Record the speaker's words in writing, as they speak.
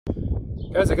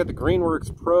Guys, I got the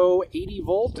Greenworks Pro 80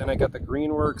 volt and I got the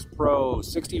Greenworks Pro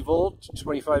 60 volt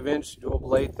 25 inch dual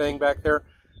blade thing back there.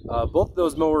 Both of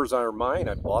those mowers are mine.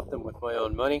 I bought them with my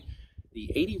own money.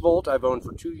 The 80 volt I've owned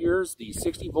for 2 years. The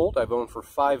 60 volt I've owned for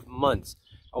 5 months.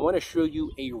 I want to show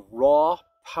you a raw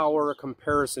power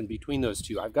comparison between those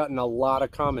two. I've gotten a lot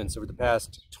of comments over the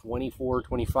past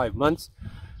 25 months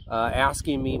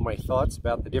asking me my thoughts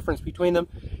about the difference between them.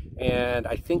 And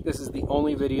I think this is the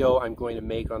only video I'm going to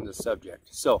make on this subject.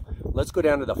 So let's go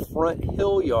down to the front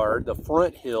hill yard, the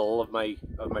front hill of my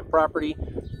property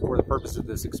for the purpose of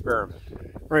this experiment.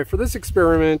 All right, for this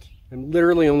experiment, I'm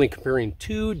literally only comparing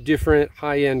 2 different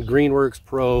high-end Greenworks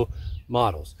Pro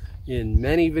models. In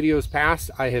many videos past,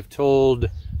 I have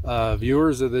told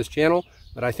viewers of this channel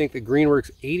that I think the Greenworks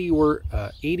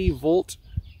 80 volt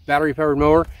battery powered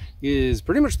mower is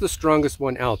pretty much the strongest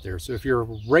one out there. So if you're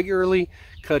regularly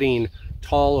cutting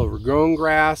tall overgrown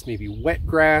grass, maybe wet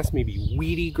grass, maybe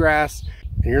weedy grass,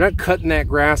 and you're not cutting that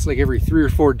grass like every 3 or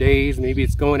 4 days, maybe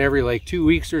it's going every like 2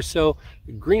 weeks or so,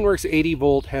 the Greenworks 80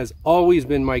 volt has always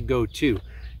been my go-to.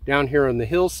 Down here on the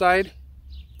hillside,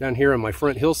 down here on my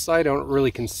front hillside, I don't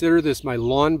really consider this my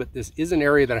lawn, but this is an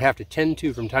area that I have to tend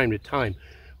to from time to time.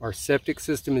 Our septic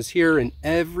system is here, and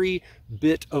every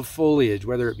bit of foliage,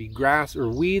 whether it be grass or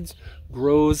weeds,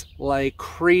 grows like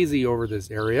crazy over this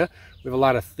area. We have a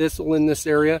lot of thistle in this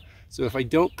area, so if I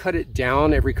don't cut it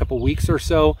down every couple weeks or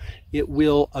so, it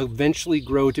will eventually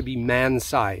grow to be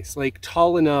man-size, like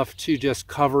tall enough to just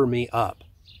cover me up.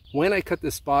 When I cut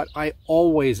this spot, I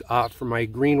always opt for my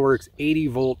Greenworks 80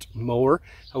 volt mower.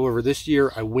 However, this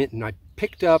year I went and I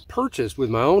purchased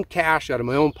with my own cash out of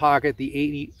my own pocket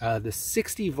the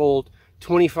 60 volt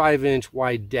 25 inch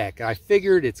wide deck. I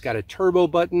figured it's got a turbo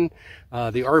button,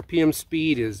 the RPM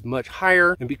speed is much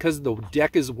higher, and because the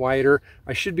deck is wider,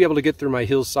 I should be able to get through my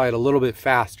hillside a little bit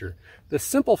faster. The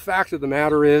simple fact of the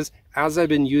matter is, as I've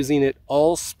been using it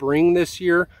all spring this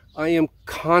year, I am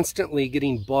constantly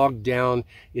getting bogged down.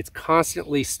 It's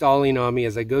constantly stalling on me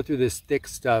as I go through this thick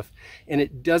stuff, and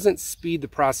it doesn't speed the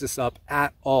process up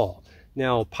at all.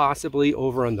 Now, possibly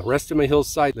over on the rest of my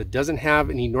hillside that doesn't have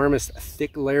an enormous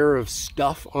thick layer of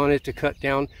stuff on it to cut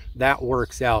down, that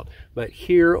works out. But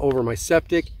here over my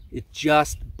septic, it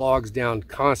just bogs down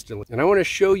constantly. And I want to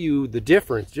show you the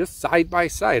difference just side by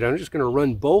side. I'm just going to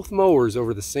run both mowers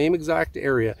over the same exact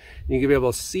area, and you're going to be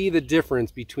able to see the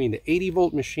difference between the 80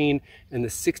 volt machine and the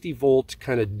 60 volt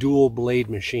kind of dual blade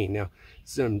machine. Now,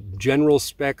 some general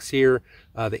specs here.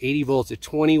 The 80 volt's a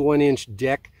 21 inch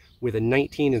deck with a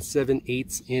 19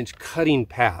 7/8 inch cutting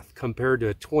path compared to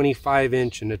a 25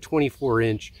 inch and a 24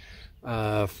 inch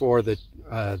for the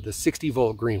 60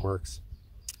 volt Greenworks.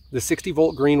 The 60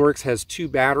 volt Greenworks has 2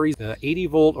 batteries. The 80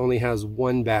 volt only has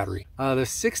 1 battery. The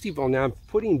 60 volt, now I'm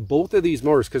putting both of these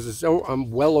mowers because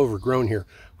I'm well overgrown here.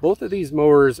 Both of these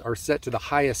mowers are set to the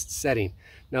highest setting.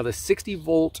 Now the 60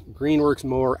 volt Greenworks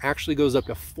mower actually goes up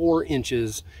to 4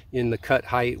 inches in the cut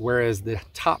height, whereas the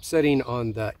top setting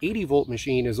on the 80 volt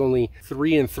machine is only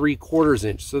 3 3/4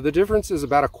 inch. So the difference is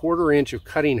about a 1/4 inch of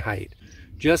cutting height.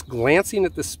 Just glancing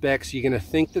at the specs, you're going to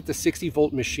think that the 60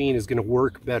 volt machine is going to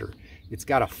work better. It's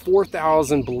got a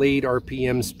 4,000 blade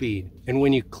RPM speed. And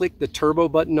when you click the turbo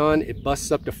button on, it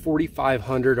busts up to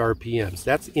 4,500 RPMs.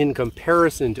 That's in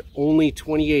comparison to only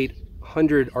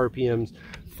 2,800 RPMs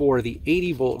for the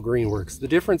 80 volt Greenworks. The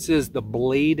difference is the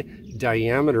blade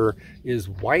diameter is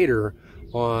wider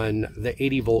on the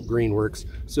 80 volt Greenworks.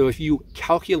 So if you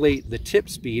calculate the tip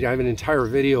speed, I have an entire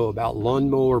video about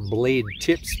lawnmower blade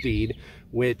tip speed,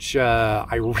 which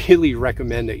I really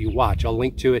recommend that you watch. I'll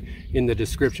link to it in the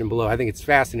description below. I think it's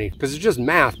fascinating because it's just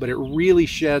math, but it really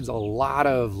sheds a lot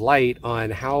of light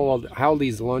on how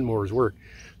these lawnmowers work.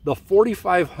 The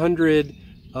 4,500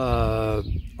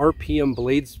 RPM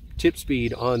blades tip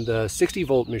speed on the 60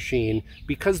 volt machine,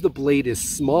 because the blade is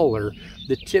smaller,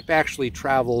 the tip actually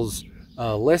travels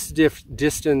less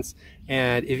distance,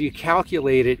 and if you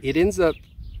calculate it, it ends up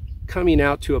coming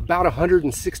out to about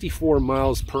 164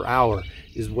 miles per hour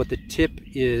is what the tip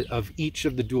of each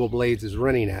of the dual blades is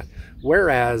running at.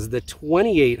 Whereas the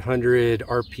 2,800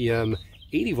 RPM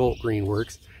 80 volt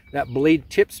Greenworks, that blade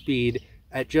tip speed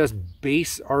at just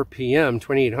base RPM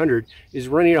 2,800 is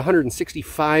running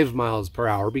 165 miles per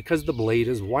hour because the blade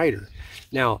is wider.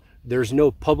 Now, there's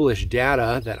no published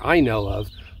data that I know of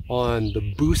on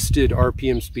the boosted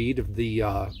RPM speed of the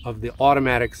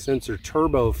automatic sensor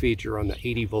turbo feature on the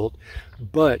 80 volt,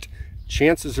 but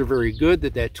chances are very good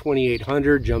that that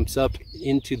 2,800 jumps up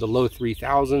into the low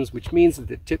 3,000s, which means that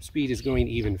the tip speed is going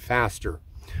even faster.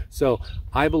 So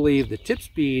I believe the tip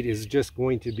speed is just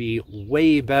going to be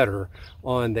way better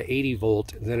on the 80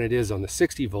 volt than it is on the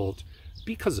 60 volt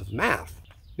because of math.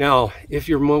 Now, if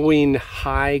you're mowing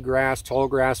high grass, tall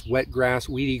grass, wet grass,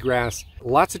 weedy grass,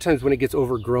 lots of times when it gets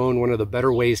overgrown, one of the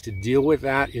better ways to deal with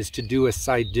that is to do a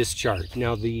side discharge.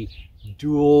 Now, the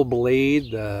dual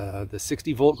blade, the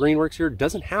 60 volt Greenworks here,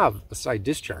 doesn't have a side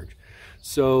discharge.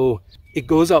 So it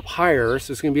goes up higher,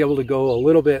 so it's going to be able to go a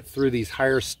little bit through these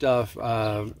higher stuff,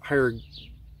 higher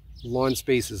lawn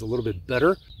spaces a little bit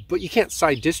better, but you can't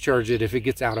side discharge it if it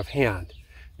gets out of hand.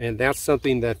 And that's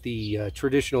something that the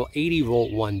traditional 80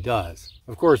 volt one does.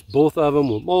 Of course, both of them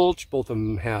will mulch, both of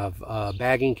them have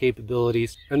bagging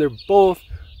capabilities, and they're both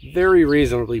very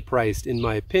reasonably priced, in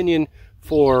my opinion,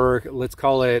 for, let's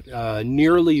call it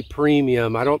nearly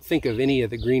premium. I don't think of any of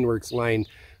the Greenworks line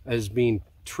as being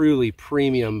truly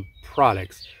premium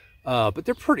products, but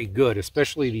they're pretty good,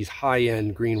 especially these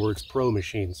high-end Greenworks Pro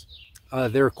machines.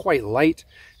 They're quite light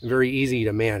and very easy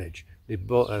to manage. They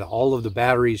both, all of the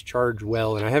batteries charge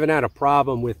well, and I haven't had a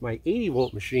problem with my 80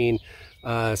 volt machine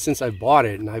since I bought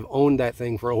it, and I've owned that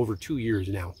thing for over 2 years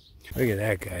now. Look at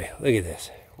that guy. Look at this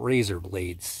razor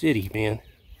blade city, man.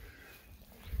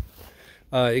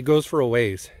 It goes for a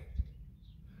ways.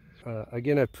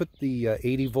 Again, I put the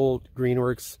 80 volt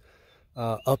Greenworks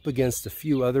up against a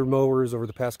few other mowers over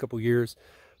the past couple years,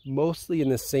 mostly in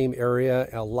the same area.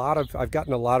 I've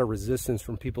gotten a lot of resistance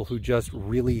from people who just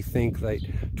really think that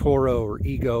Toro or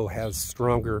Ego has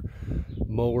stronger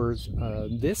mowers.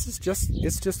 This is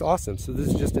just awesome. So this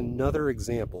is just another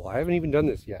example. I haven't even done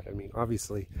this yet. I mean,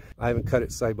 obviously I haven't cut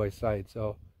it side by side,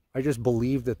 so I just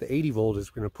believe that the 80 volt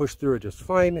is going to push through it just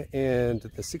fine, and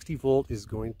the 60 volt is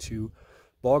going to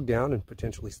bog down and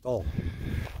potentially stall.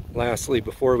 Lastly,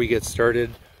 before we get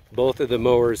started, both of the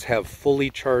mowers have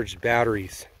fully charged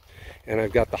batteries, and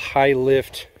I've got the high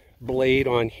lift blade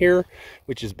on here,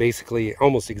 which is basically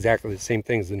almost exactly the same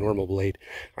thing as the normal blade.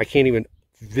 I can't even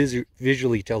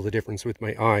visually tell the difference with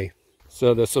my eye,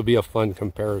 so this will be a fun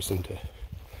comparison to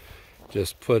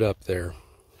just put up there.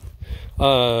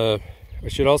 I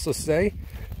should also say,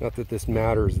 not that this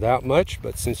matters that much,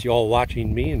 but since y'all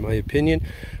watching me, in my opinion,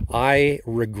 I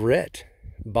regret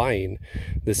buying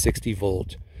the 60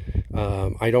 volt.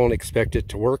 I don't expect it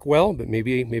to work well, but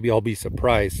maybe I'll be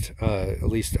surprised. At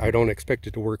least I don't expect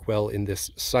it to work well in this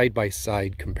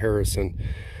side-by-side comparison.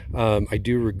 I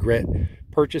do regret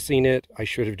purchasing it. I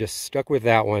should have just stuck with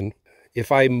that one.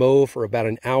 If I mow for about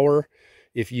an hour,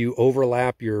 if you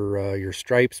overlap your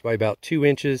stripes by about 2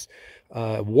 inches,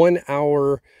 1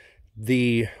 hour,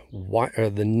 the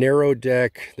narrow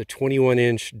deck, the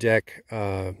 21-inch deck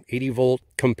 80 volt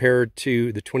compared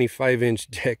to the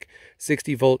 25-inch deck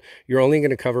 60 volt, you're only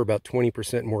going to cover about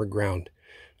 20% more ground.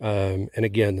 And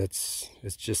again, it's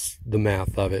just the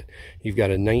math of it. You've got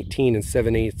a 19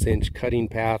 7/8 inch cutting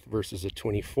path versus a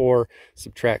 24.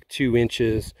 Subtract 2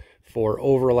 inches for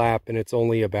overlap, and it's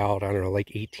only about, I don't know, like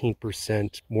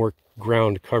 18% more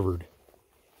ground covered.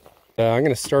 I'm going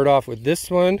to start off with this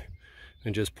one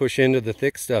and just push into the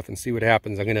thick stuff and see what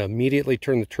happens. I'm going to immediately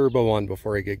turn the turbo on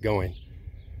before I get going.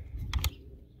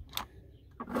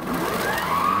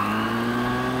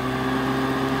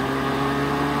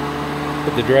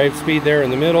 Put the drive speed there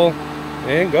in the middle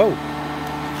and go.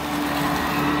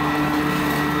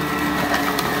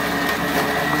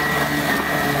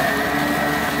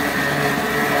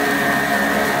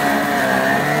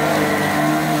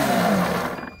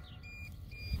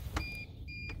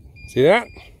 See that?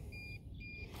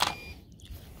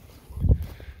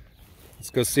 Let's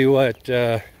go see what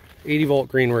 80 volt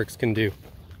Greenworks can do.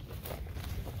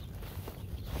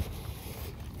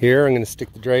 Here I'm going to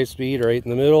stick the drive speed right in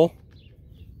the middle.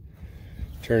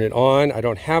 Turn it on. I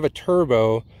don't have a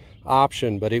turbo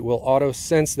option, but it will auto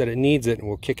sense that it needs it and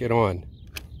will kick it on.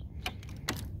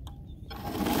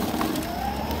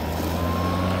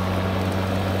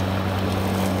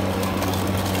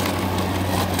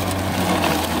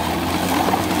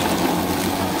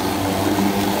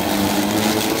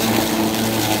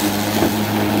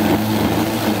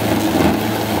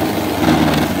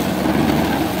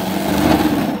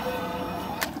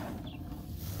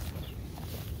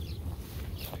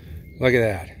 Look at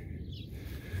that.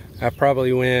 That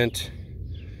probably went,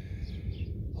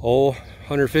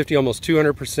 150, almost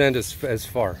 200% as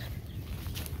far.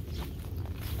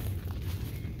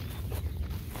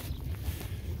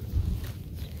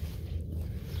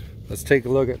 Let's take a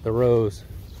look at the rows.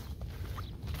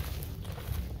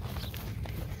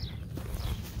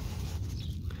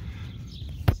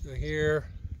 So here,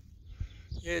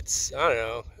 it's, I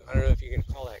don't know if you can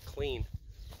call that clean.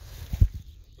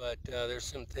 But there's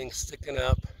some things sticking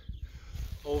up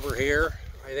over here.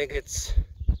 I think it's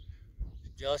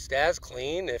just as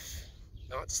clean, if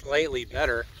not slightly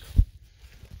better.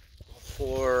 I'll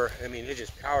before, I mean, it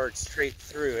just powered straight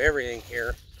through everything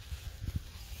here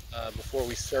before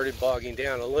we started bogging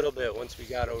down a little bit once we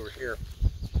got over here.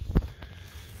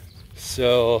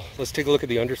 So let's take a look at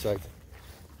the underside.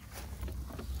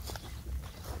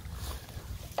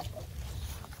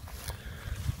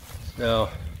 So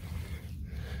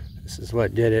this is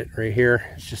what did it right here.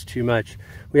 It's just too much.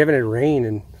 We haven't had rain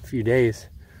in a few days.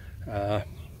 If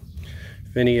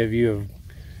any of you have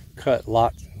cut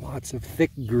lots of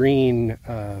thick green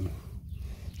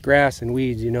grass and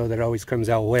weeds, you know that it always comes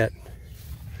out wet.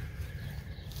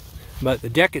 But the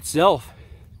deck itself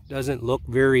doesn't look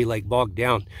very like bogged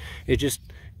down. It just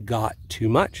got too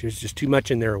much. There's just too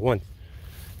much in there at once.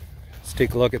 Let's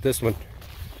take a look at this one.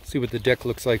 See what the deck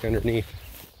looks like underneath.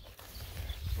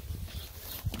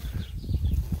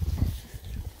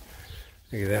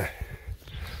 Look at that.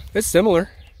 It's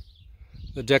similar.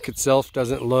 The deck itself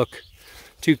doesn't look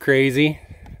too crazy.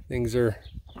 Things are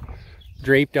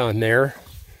draped on there.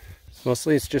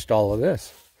 Mostly it's just all of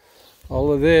this.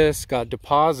 All of this got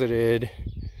deposited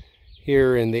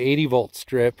here in the 80 volt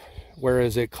strip,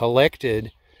 whereas it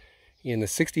collected in the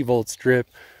 60 volt strip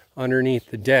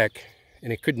underneath the deck,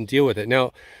 and it couldn't deal with it.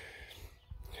 Now,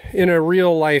 in a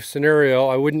real life scenario,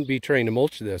 I wouldn't be trying to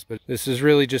mulch this, but this is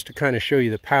really just to kind of show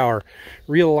you the power.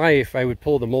 Real life, I would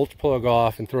pull the mulch plug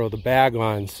off and throw the bag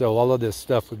on, so all of this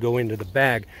stuff would go into the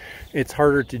bag. It's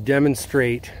harder to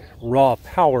demonstrate raw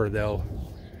power though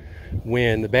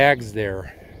when the bag's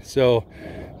there. So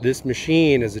this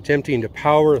machine is attempting to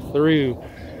power through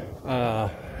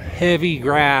heavy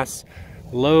grass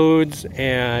loads,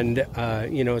 and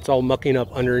you know, it's all mucking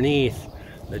up underneath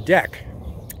the deck,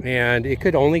 and it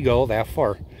could only go that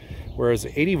far, whereas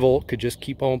 80 volt could just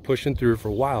keep on pushing through for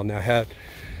a while. Now, had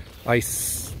I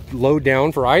slowed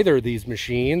down for either of these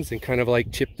machines and kind of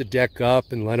like tip the deck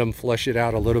up and let them flush it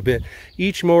out a little bit,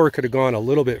 each mower could have gone a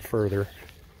little bit further.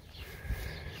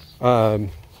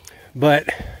 But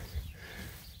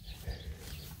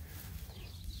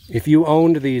if you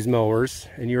owned these mowers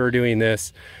and you were doing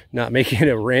this, not making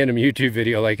a random YouTube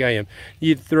video like I am,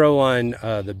 you'd throw on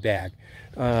the bag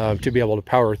to be able to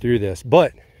power through this.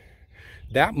 But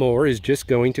that mower is just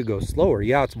going to go slower.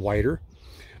 Yeah, it's wider,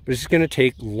 but it's going to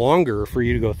take longer for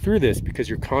you to go through this because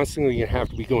you're constantly going to have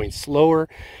to be going slower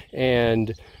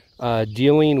and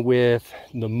dealing with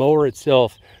the mower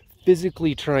itself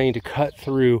physically trying to cut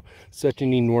through such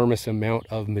an enormous amount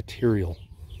of material.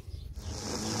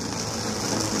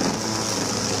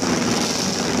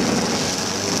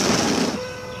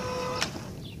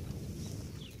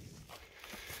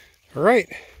 All right,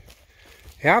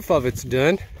 half of it's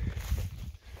done.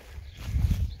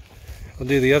 I'll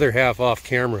do the other half off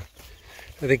camera.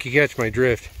 I think you catch my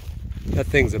drift. That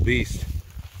thing's a beast.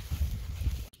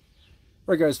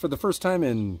 All right, guys, for the first time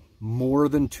in more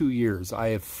than 2 years, I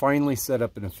have finally set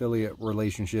up an affiliate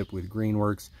relationship with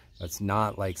Greenworks. That's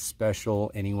not like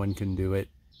special, anyone can do it.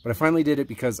 But I finally did it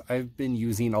because I've been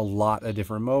using a lot of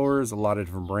different mowers, a lot of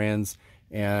different brands,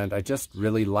 and I just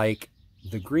really like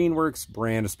the Greenworks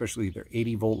brand, especially their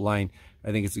 80 volt line.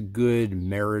 I think it's a good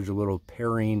marriage, a little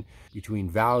pairing between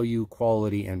value,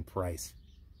 quality, and price.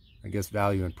 I guess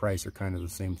value and price are kind of the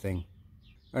same thing.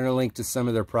 I'm going to link to some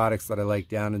of their products that I like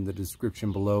down in the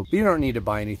description below. But you don't need to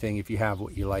buy anything if you have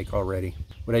what you like already.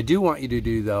 What I do want you to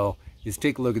do though is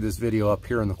take a look at this video up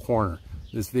here in the corner.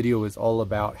 This video is all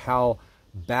about how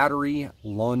battery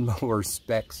lawnmower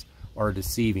specs are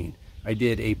deceiving. I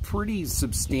did a pretty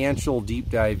substantial deep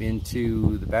dive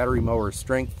into the battery mower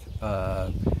strength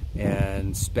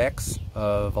and specs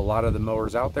of a lot of the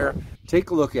mowers out there. Take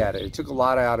a look at it. It took a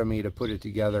lot out of me to put it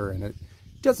together, and it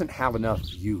doesn't have enough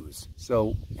views.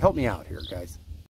 So help me out here, guys.